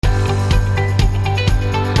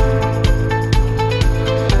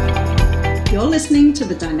listening to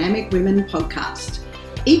the Dynamic Women podcast.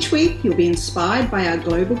 Each week, you'll be inspired by our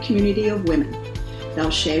global community of women. They'll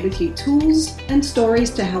share with you tools and stories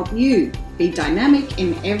to help you be dynamic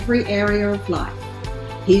in every area of life.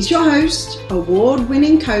 Here's your host,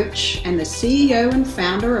 award-winning coach, and the CEO and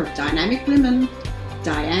founder of Dynamic Women,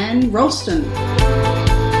 Diane Ralston.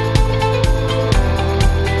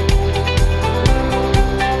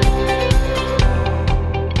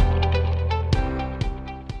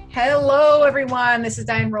 Hello, everyone. This is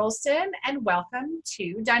Diane Ralston, and welcome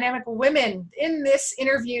to Dynamic Women. In this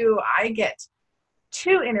interview, I get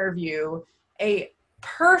to interview a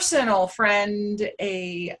personal friend,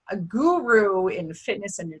 a guru in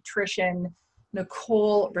fitness and nutrition,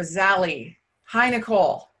 Nicole Razzali. Hi,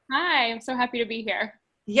 Nicole. Hi, I'm so happy to be here.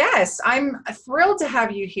 Yes, I'm thrilled to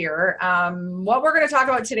have you here. What we're going to talk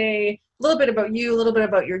about today, a little bit about you, a little bit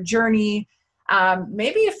about your journey,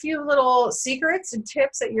 maybe a few little secrets and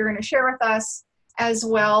tips that you're going to share with us, as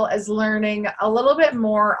well as learning a little bit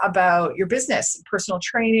more about your business, personal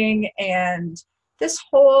training, and this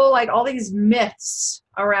whole, all these myths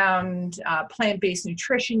around plant-based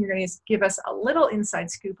nutrition. You're going to give us a little inside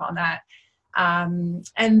scoop on that.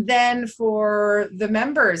 And then for the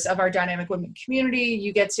members of our Dynamic Women community,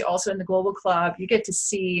 you get to also in the Global Club, you get to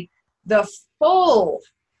see the full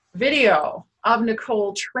video of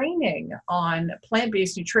Nicole training on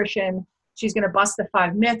plant-based nutrition. She's going to bust the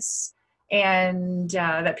 5 myths and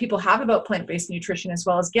that people have about plant-based nutrition, as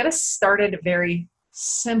well as get us started very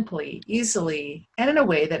simply, easily, and in a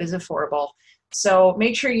way that is affordable. So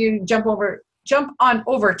make sure you jump on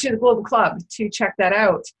over to the Global Club to check that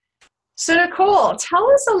out. So Nicole, tell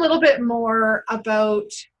us a little bit more about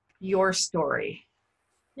your story.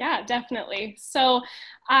 Yeah, definitely. So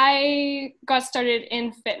I got started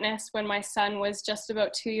in fitness when my son was just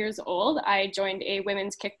about 2 years old. I joined a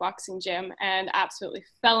women's kickboxing gym and absolutely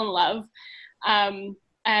fell in love,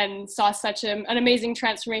 and saw such an amazing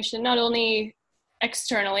transformation, not only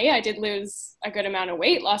externally. I did lose a good amount of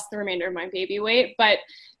weight, lost the remainder of my baby weight, but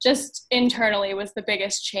just internally was the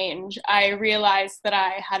biggest change. I realized that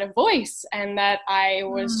I had a voice and that I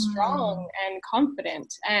was strong and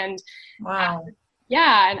confident. And wow.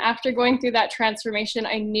 And after going through that transformation,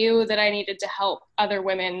 I knew that I needed to help other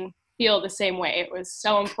women feel the same way. It was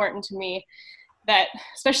so important to me that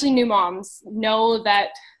especially new moms know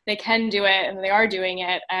that they can do it and they are doing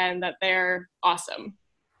it and that they're awesome.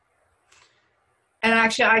 And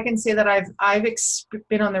actually, I can say that I've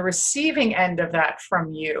been on the receiving end of that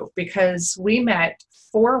from you, because we met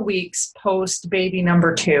 4 weeks post baby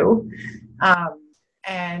number 2.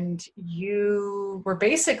 And you were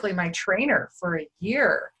basically my trainer for a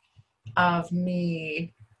year of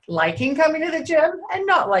me liking coming to the gym and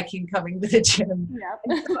not liking coming to the gym.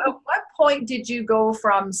 Yep. So at what point did you go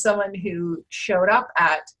from someone who showed up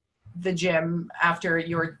at the gym after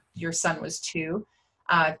your son was 2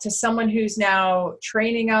 to someone who's now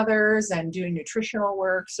training others and doing nutritional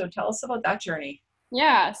work? So tell us about that journey.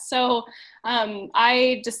 Yeah, so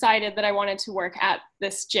I decided that I wanted to work at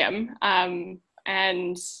this gym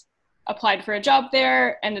and applied for a job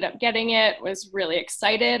there, ended up getting it, was really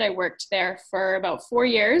excited. I worked there for about 4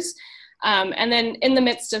 years. And then in the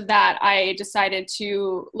midst of that, I decided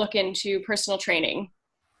to look into personal training,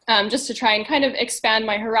 just to try and kind of expand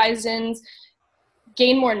my horizons,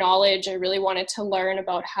 gain more knowledge. I really wanted to learn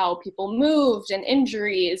about how people moved and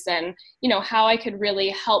injuries and, how I could really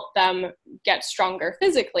help them get stronger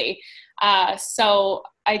physically. So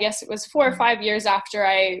I guess it was 4 or 5 years after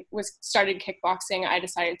I started kickboxing, I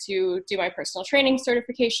decided to do my personal training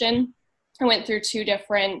certification. I went through 2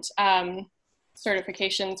 different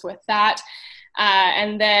certifications with that.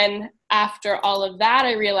 And then after all of that,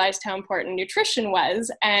 I realized how important nutrition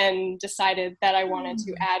was and decided that I wanted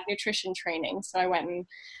to add nutrition training. So I went and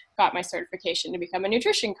got my certification to become a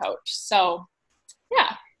nutrition coach. So,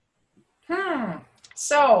 yeah.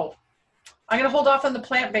 So I'm going to hold off on the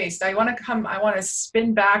plant-based. I want to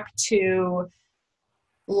spin back to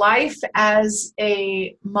life as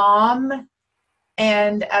a mom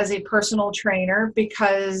and as a personal trainer,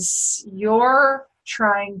 because you're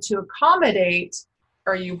trying to accommodate,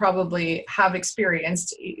 or you probably have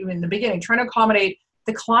experienced in the beginning, trying to accommodate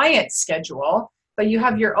the client's schedule, but you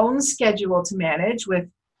have your own schedule to manage with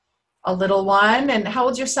a little one. And how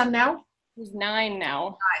old's your son now? He's 9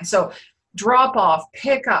 now. 9. So drop off,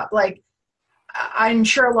 pick up, I'm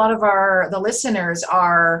sure a lot of the listeners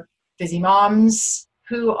are busy moms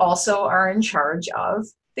who also are in charge of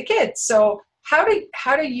the kids. So how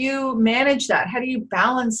do you manage that? How do you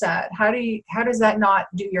balance that? How does that not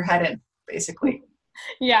do your head in, basically?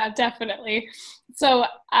 Yeah, definitely. So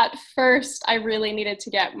at first, I really needed to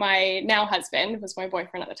get my now husband, was my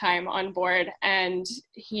boyfriend at the time, on board, and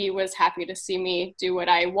he was happy to see me do what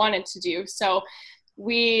I wanted to do. So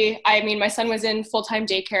my son was in full-time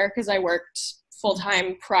daycare because I worked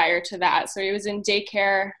full-time prior to that. So he was in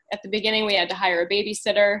daycare. At the beginning, we had to hire a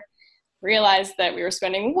babysitter, realized that we were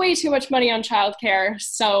spending way too much money on childcare.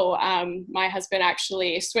 So my husband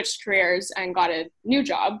actually switched careers and got a new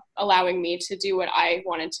job, allowing me to do what I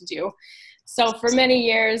wanted to do. So for many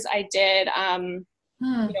years, I did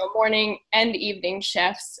morning and evening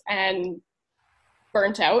shifts and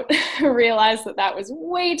burnt out, realized that was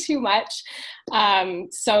way too much.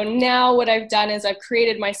 So now what I've done is I've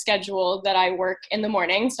created my schedule that I work in the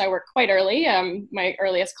morning. So I work quite early. My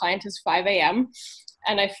earliest client is 5 a.m.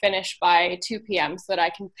 and I finish by 2 p.m. so that I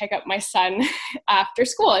can pick up my son after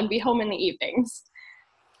school and be home in the evenings.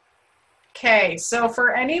 Okay, so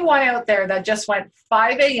for anyone out there that just went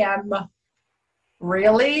 5 a.m.,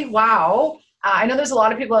 really? Wow. I know there's a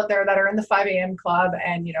lot of people out there that are in the 5 a.m. club,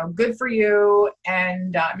 and, good for you.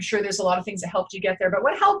 And I'm sure there's a lot of things that helped you get there. But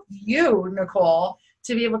what helped you, Nicole,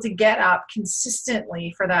 to be able to get up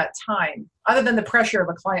consistently for that time, other than the pressure of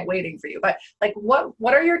a client waiting for you? But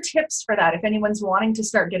what are your tips for that if anyone's wanting to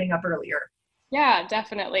start getting up earlier? Yeah,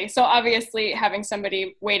 definitely. So obviously having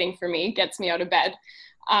somebody waiting for me gets me out of bed.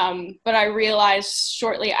 But I realized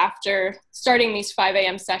shortly after starting these 5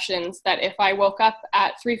 a.m. sessions that if I woke up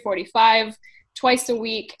at 3:45 twice a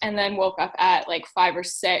week and then woke up at 5 or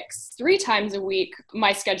 6, 3 times a week,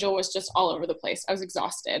 my schedule was just all over the place. I was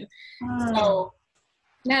exhausted. So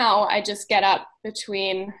now I just get up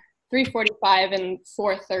between 3:45 and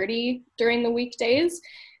 4:30 during the weekdays.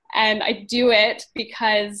 And I do it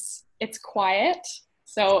because it's quiet.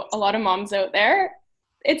 So a lot of moms out there,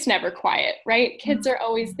 it's never quiet, right? Kids are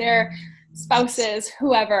always there, spouses,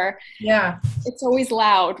 whoever. Yeah. It's always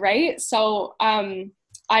loud, right? So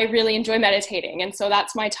I really enjoy meditating. And so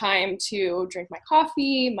that's my time to drink my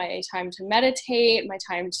coffee, my time to meditate, my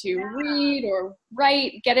time to read or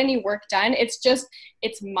write, get any work done.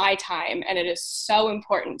 It's my time. And it is so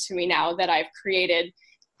important to me now that I've created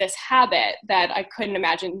this habit that I couldn't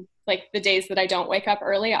imagine. The days that I don't wake up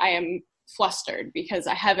early, I am flustered because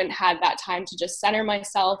I haven't had that time to just center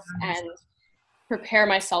myself and prepare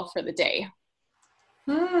myself for the day.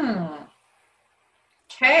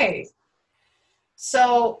 Okay.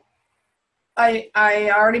 So I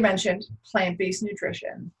already mentioned plant-based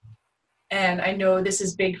nutrition, and I know this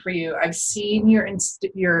is big for you. I've seen your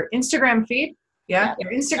Instagram feed, your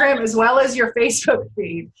Instagram as well as your Facebook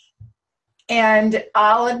feed. And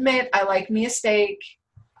I'll admit, I like me a steak.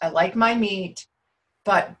 I like my meat,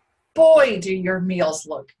 but boy, do your meals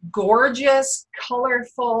look gorgeous,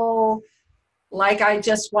 colorful, like I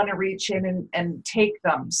just want to reach in and take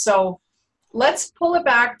them. So let's pull it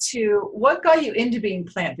back to what got you into being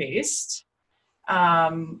plant-based.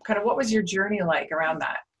 Kind of what was your journey like around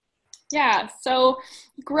that? Yeah, so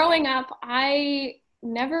growing up, I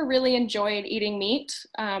never really enjoyed eating meat.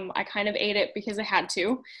 I kind of ate it because I had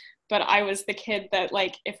to, but I was the kid that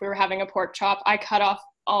if we were having a pork chop, I cut off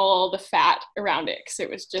all the fat around it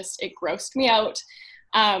because it grossed me out.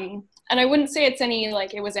 And I wouldn't say it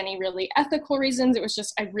was any really ethical reasons. It was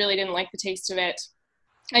just, I really didn't like the taste of it.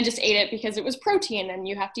 I just ate it because it was protein and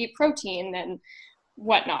you have to eat protein and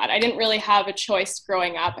whatnot. I didn't really have a choice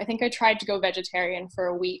growing up. I think I tried to go vegetarian for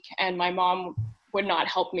a week and my mom would not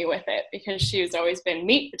help me with it because she's always been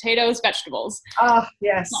meat, potatoes, vegetables. Oh,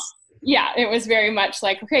 yes. Yeah, it was very much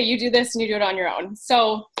okay, you do this and you do it on your own.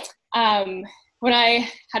 So, when I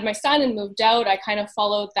had my son and moved out, I kind of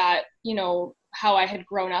followed that, how I had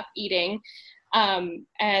grown up eating.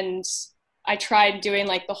 And I tried doing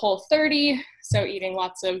the Whole30, so eating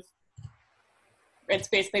lots of, it's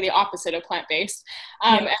basically the opposite of plant-based.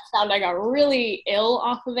 And found I got really ill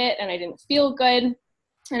off of it and I didn't feel good.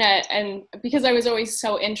 And because I was always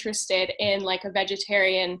so interested in a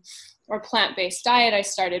vegetarian or plant-based diet, I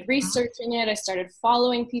started researching it. I started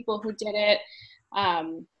following people who did it.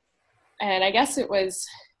 And I guess it was,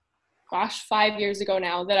 5 years ago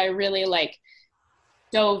now that I really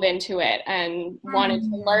dove into it and wanted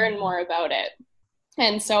to learn more about it.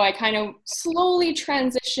 And so I kind of slowly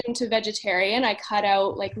transitioned to vegetarian. I cut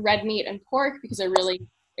out red meat and pork because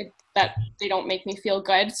that they don't make me feel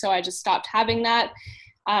good. So I just stopped having that,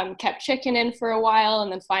 kept chicken in for a while,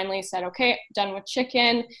 and then finally said, okay, done with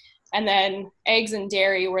chicken. And then eggs and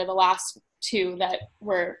dairy were the last 2 that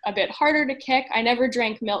were a bit harder to kick. I never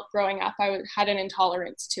drank milk growing up. I had an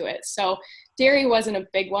intolerance to it. So dairy wasn't a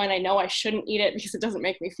big one. I know I shouldn't eat it because it doesn't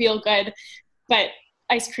make me feel good, but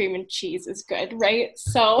ice cream and cheese is good, right?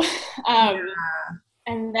 So,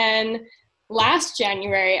 and then last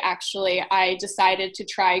January, actually, I decided to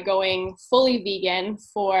try going fully vegan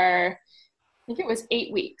for, I think it was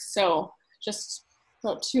 8 weeks. So just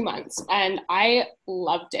about 2 months. And I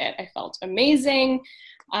loved it. I felt amazing.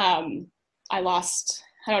 I lost,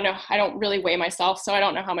 I don't know, I don't really weigh myself, so I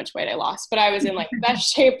don't know how much weight I lost, but I was in like the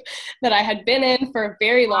best shape that I had been in for a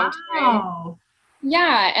very long time.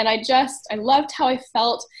 Yeah. And I loved how I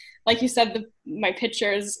felt. Like you said, my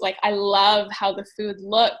pictures, like I love how the food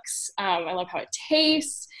looks. I love how it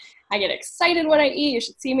tastes. I get excited when I eat. You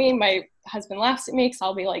should see me. My husband laughs at me because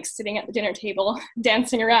I'll be like sitting at the dinner table,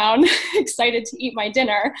 dancing around, excited to eat my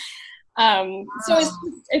dinner. So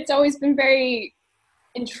it's always been very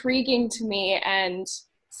intriguing to me, and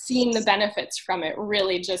seeing the benefits from it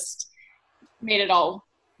really just made it all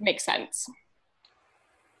make sense.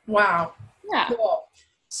 Wow. Yeah. Cool.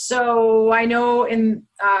 So I know in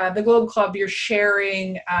the Globe Club, you're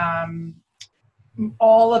sharing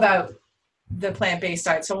all about the plant-based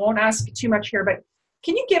diet. So I won't ask too much here, but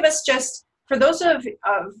can you give us, just for those of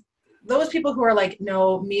those people who are like,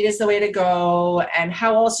 no, meat is the way to go, and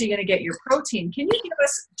how else are you going to get your protein? Can you give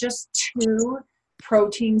us just 2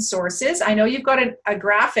 protein sources? I know you've got a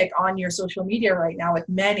graphic on your social media right now with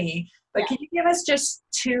many, but can you give us just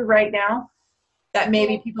 2 right now that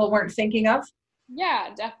maybe people weren't thinking of? Yeah,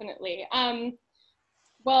 definitely.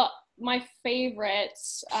 Well, my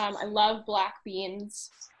favorites, I love black beans.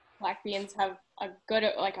 Black beans have a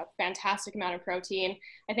fantastic amount of protein.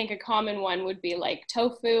 I think a common one would be like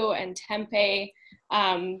tofu and tempeh,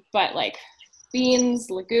 but like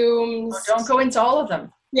beans, legumes. Oh, don't go into all of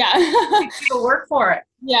them. Yeah. People work for it.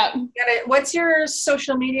 Yeah. Get it. What's your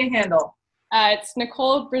social media handle? It's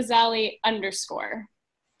Nicole Brazzali _.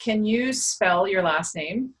 Can you spell your last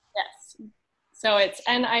name? Yes. So it's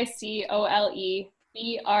NicoleBrazzale_.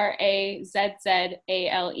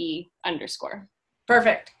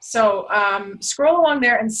 Perfect. So scroll along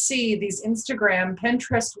there and see these Instagram,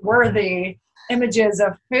 Pinterest-worthy images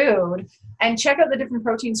of food, and check out the different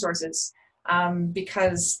protein sources,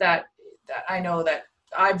 because that I know that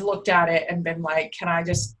I've looked at it and been like, can I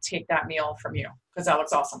just take that meal from you? Because that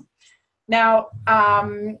looks awesome. Now,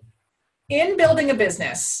 in building a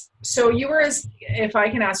business, so you were, if I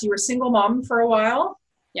can ask, you were a single mom for a while?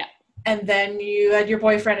 Yeah. And then you had your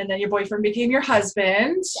boyfriend, and then your boyfriend became your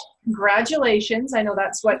husband. Yeah. Congratulations. I know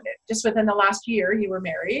that's what, just within the last year you were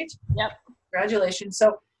married. Yep. Congratulations.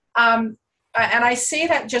 So, and I say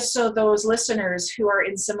that just so those listeners who are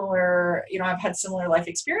in similar, have had similar life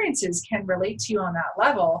experiences can relate to you on that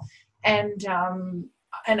level. And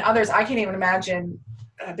others, I can't even imagine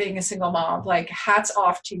being a single mom, like hats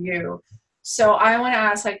off to you. So I want to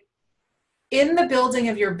ask, like, in the building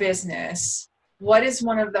of your business, what is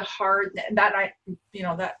one of the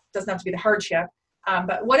that doesn't have to be the hardship,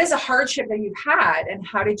 but what is a hardship that you've had, and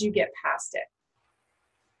how did you get past it?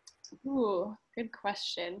 Ooh, good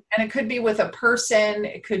question. And it could be with a person,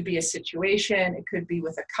 it could be a situation, it could be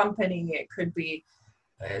with a company, it could be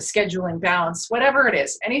scheduling balance, whatever it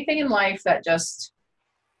is, anything in life that just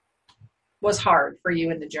was hard for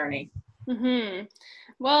you in the journey. Mm-hmm.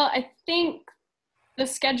 Well, I think the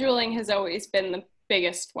scheduling has always been the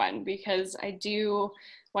biggest one, because I do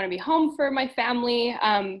want to be home for my family,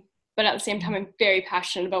 but at the same time, I'm very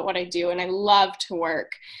passionate about what I do, and I love to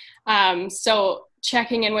work. So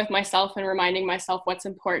checking in with myself and reminding myself what's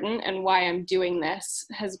important and why I'm doing this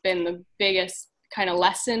has been the biggest kind of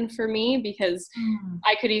lesson for me, because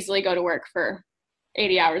I could easily go to work for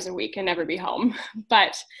 80 hours a week and never be home.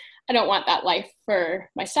 But I don't want that life for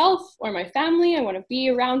myself or my family. I want to be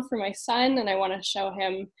around for my son, and I want to show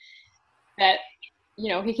him that,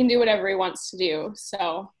 he can do whatever he wants to do.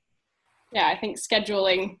 So yeah, I think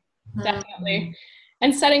scheduling definitely,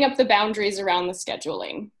 and setting up the boundaries around the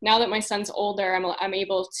scheduling. Now that my son's older, I'm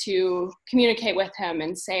able to communicate with him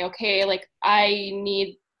and say, okay, like, I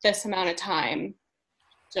need this amount of time.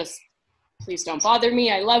 Just please don't bother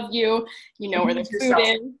me. I love you. You know where the food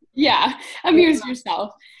is. Yeah, amuse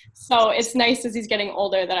yourself. So it's nice as he's getting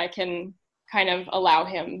older that I can kind of allow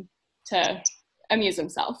him to amuse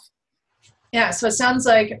himself. Yeah, so it sounds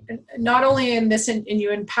like not only in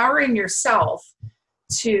you empowering yourself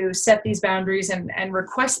to set these boundaries and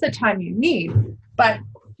request the time you need, but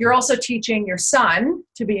you're also teaching your son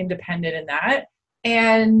to be independent in that,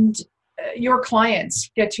 and your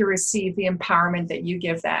clients get to receive the empowerment that you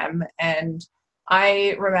give them. And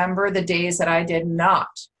I remember the days that I did not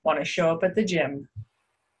want to show up at the gym,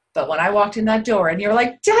 but when I walked in that door and you're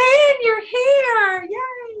like, Diane, you're here,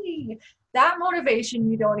 yay! That motivation,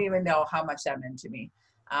 you don't even know how much that meant to me.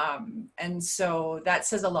 And so that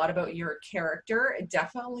says a lot about your character. It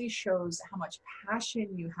definitely shows how much passion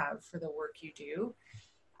you have for the work you do.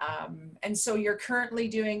 And so you're currently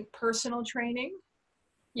doing personal training?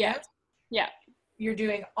 Yes. Yeah. You're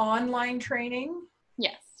doing online training?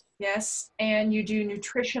 Yes. Yes. And you do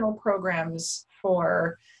nutritional programs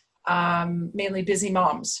for mainly busy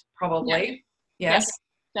moms, probably. Yeah. Yes.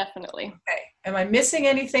 Definitely. Okay. Am I missing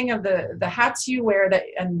anything of the hats you wear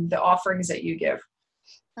and the offerings that you give?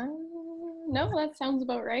 No, that sounds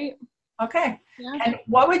about right. Okay. Yeah. And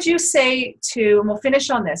what would you say to, and we'll finish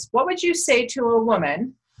on this, what would you say to a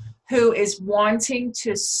woman who is wanting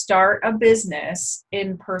to start a business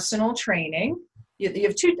in personal training? You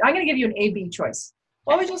have two, I'm going to give you an A-B choice.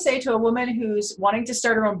 What would you say to a woman who's wanting to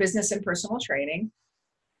start her own business in personal training?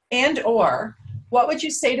 And or what would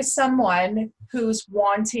you say to someone who's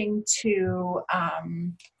wanting to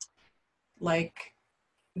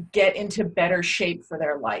get into better shape for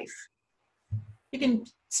their life? You can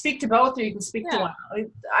speak to both, or you can speak to one.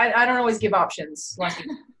 I don't always give options. Well,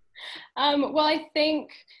 I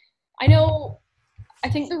think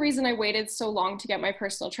the reason I waited so long to get my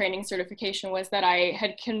personal training certification was that I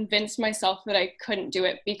had convinced myself that I couldn't do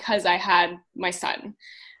it because I had my son.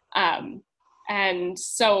 And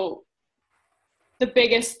so the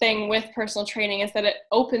biggest thing with personal training is that it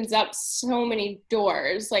opens up so many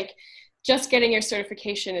doors. Like, just getting your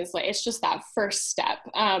certification is it's just that first step.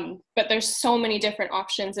 But there's so many different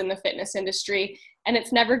options in the fitness industry, and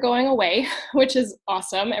it's never going away, which is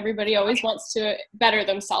awesome. Everybody always wants to better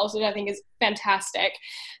themselves, which I think is fantastic.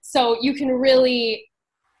 So you can really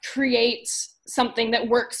create something that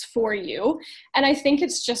works for you. And I think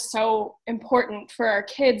it's just so important for our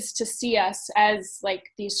kids to see us as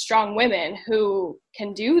these strong women who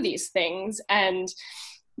can do these things and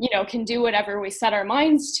can do whatever we set our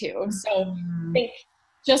minds to. So I think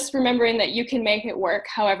just remembering that you can make it work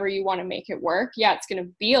however you want to make it work. Yeah, it's going to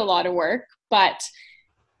be a lot of work, but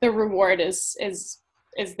the reward is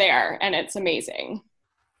there, and it's amazing.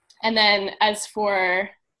 And then as for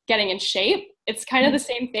getting in shape, it's kind of the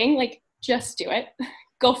same thing. Just do it.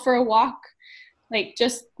 Go for a walk.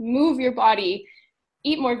 Just move your body,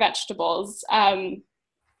 eat more vegetables.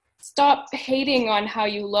 Stop hating on how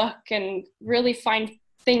you look, and really find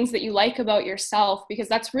things that you like about yourself, because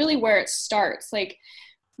that's really where it starts.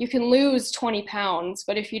 You can lose 20 pounds,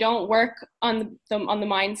 but if you don't work on the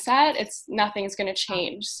mindset, nothing's going to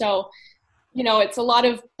change. So, it's a lot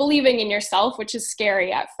of believing in yourself, which is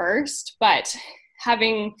scary at first, but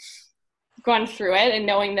having gone through it and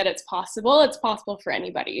knowing that it's possible for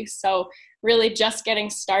anybody. So really just getting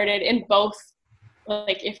started in both,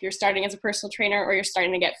 if you're starting as a personal trainer or you're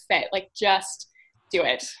starting to get fit, just do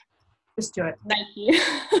it. Just do it. Thank you.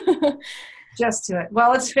 Just do it.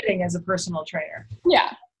 Well, it's fitting as a personal trainer.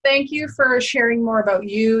 Yeah. Thank you for sharing more about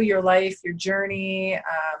you, your life, your journey,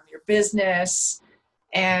 your business.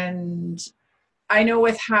 And I know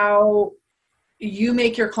with how you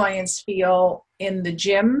make your clients feel in the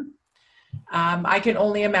gym, I can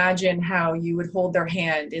only imagine how you would hold their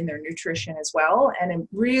hand in their nutrition as well, and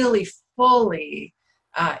really fully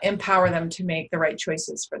empower them to make the right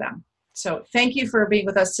choices for them. So thank you for being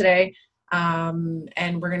with us today.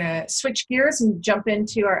 And we're going to switch gears and jump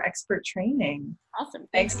into our expert training. Awesome.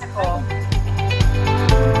 Thanks, Nicole.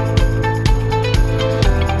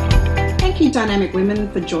 Thank you, Dynamic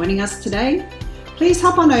Women, for joining us today. Please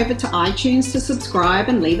hop on over to iTunes to subscribe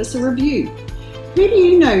and leave us a review. Who do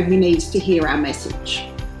you know who needs to hear our message?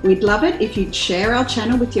 We'd love it if you'd share our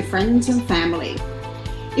channel with your friends and family.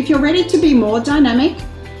 If you're ready to be more dynamic,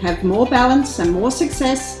 have more balance and more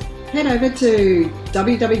success, head over to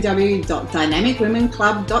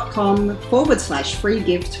www.dynamicwomenclub.com/free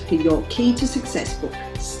gift for your Key to Success book.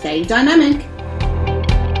 Stay dynamic.